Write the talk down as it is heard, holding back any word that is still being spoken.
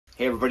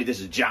Hey everybody, this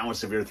is John with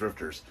Severe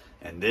Thrifters,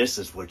 and this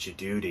is what you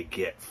do to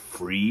get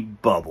free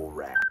bubble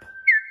wrap.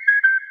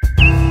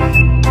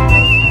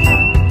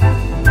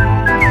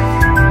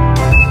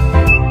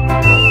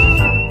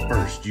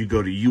 First, you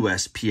go to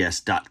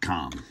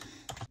USPS.com.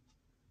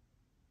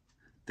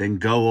 Then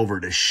go over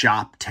to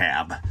Shop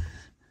tab,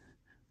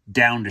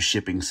 down to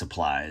Shipping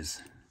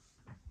Supplies.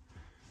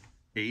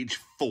 Page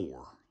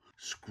 4,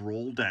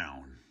 scroll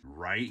down.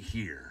 Right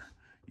here,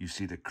 you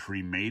see the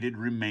Cremated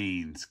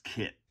Remains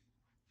kit.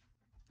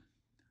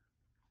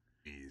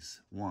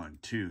 1,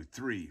 2,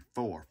 3,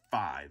 4,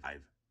 5.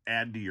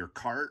 Add to your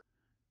cart.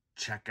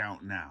 Check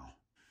out now.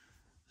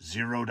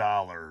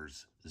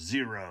 $0.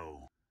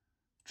 0.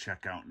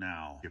 Check out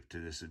now. Ship to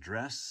this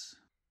address.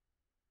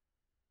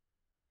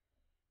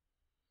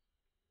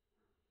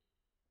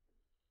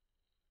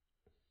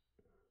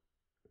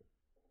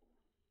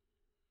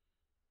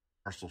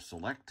 Parcel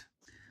select.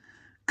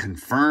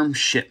 Confirm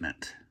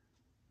shipment.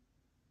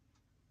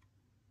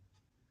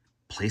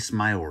 Place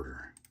my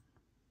order.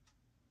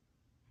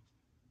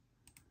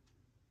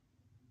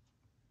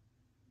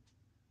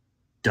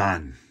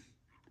 Done.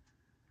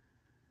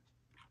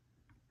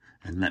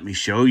 And let me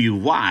show you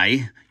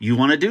why you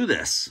want to do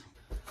this.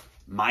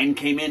 Mine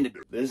came in.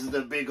 This is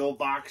the big old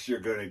box you're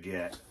going to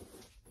get.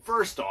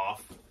 First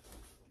off,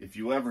 if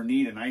you ever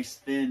need a nice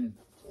thin,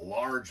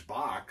 large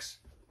box,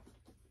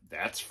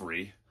 that's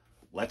free.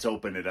 Let's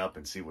open it up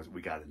and see what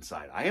we got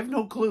inside. I have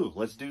no clue.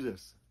 Let's do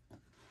this.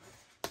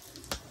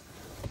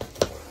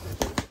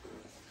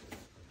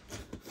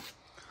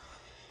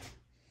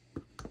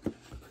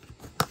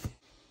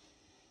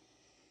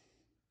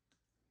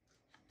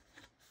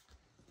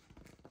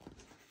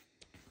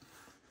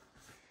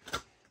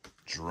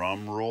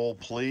 Drum roll,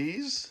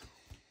 please.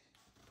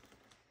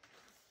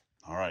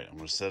 All right, I'm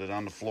going to set it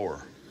on the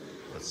floor.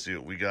 Let's see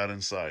what we got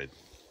inside.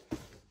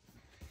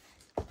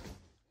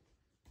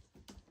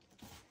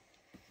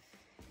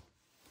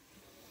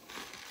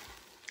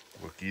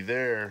 Looky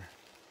there.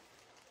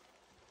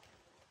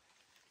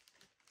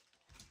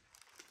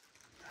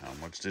 How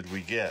much did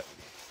we get?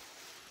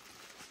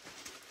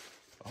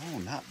 Oh,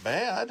 not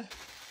bad.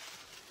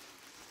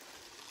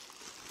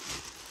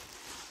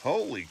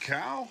 Holy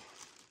cow.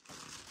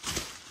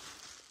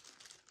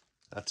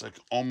 That's like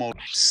almost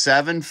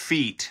 7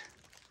 feet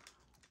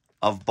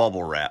of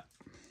bubble wrap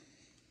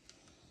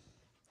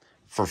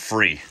for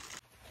free.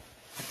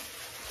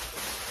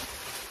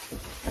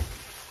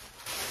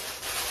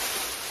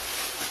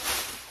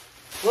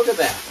 Look at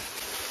that.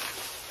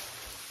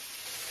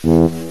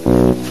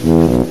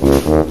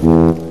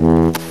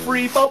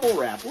 Free bubble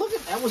wrap. Look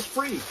at that, was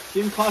free.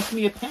 Didn't cost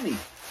me a penny.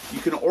 You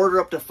can order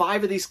up to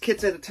 5 of these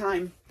kits at a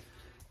time.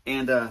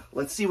 And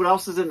let's see what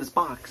else is in this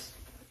box.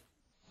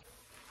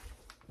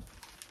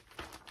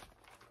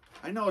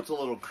 I know it's a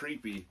little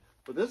creepy,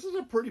 but this is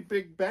a pretty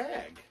big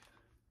bag.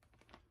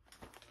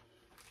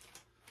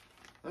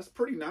 That's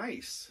pretty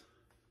nice.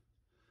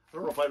 I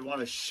don't know if I'd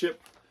want to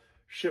ship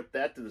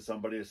that to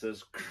somebody that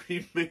says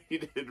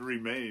cremated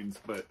remains,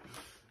 but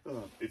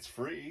it's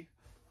free.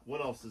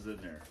 What else is in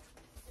there?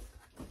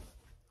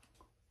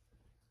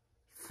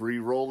 Free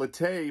roll of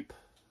tape.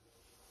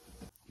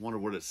 I wonder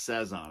what it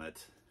says on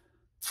it.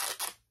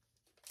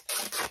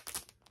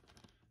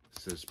 It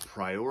says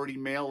Priority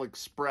Mail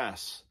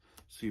Express.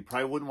 So you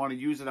probably wouldn't want to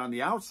use it on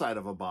the outside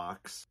of a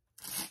box,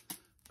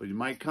 but it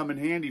might come in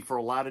handy for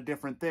a lot of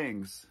different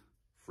things.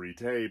 Free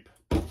tape.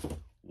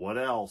 What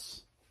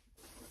else?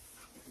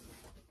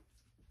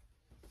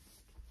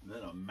 And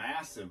then a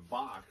massive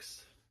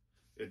box.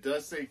 It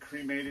does say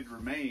Cremated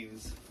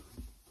Remains.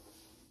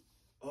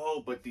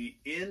 Oh, but the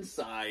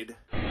inside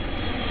is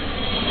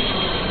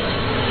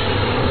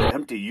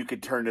empty. You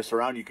could turn this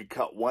around. You could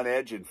cut one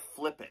edge and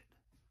flip it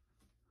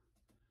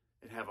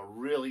and have a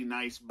really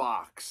nice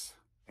box.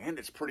 And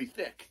it's pretty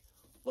thick.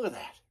 Look at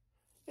that.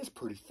 It's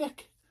pretty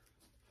thick.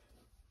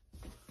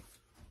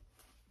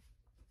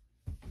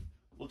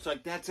 Looks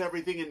like that's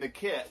everything in the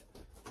kit.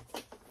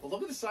 Well,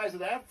 look at the size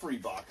of that free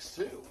box,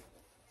 too.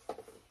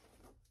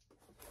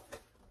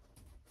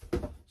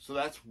 So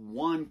that's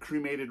one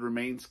Cremated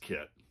Remains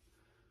kit.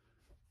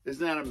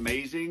 Isn't that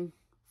amazing?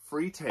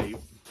 Free tape.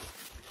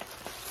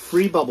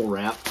 Free bubble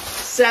wrap.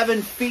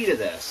 7 feet of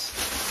this.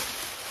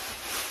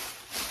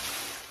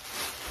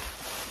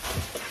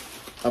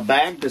 A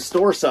bag to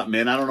store something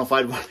in. I don't know if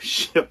I'd want to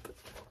ship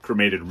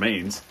cremated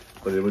remains,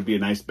 but it would be a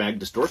nice bag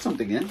to store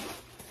something in.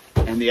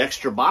 And the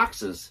extra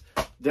boxes.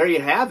 There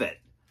you have it.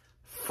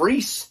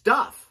 Free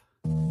stuff.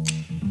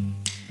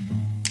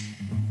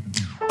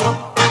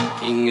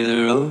 King of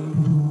the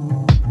road.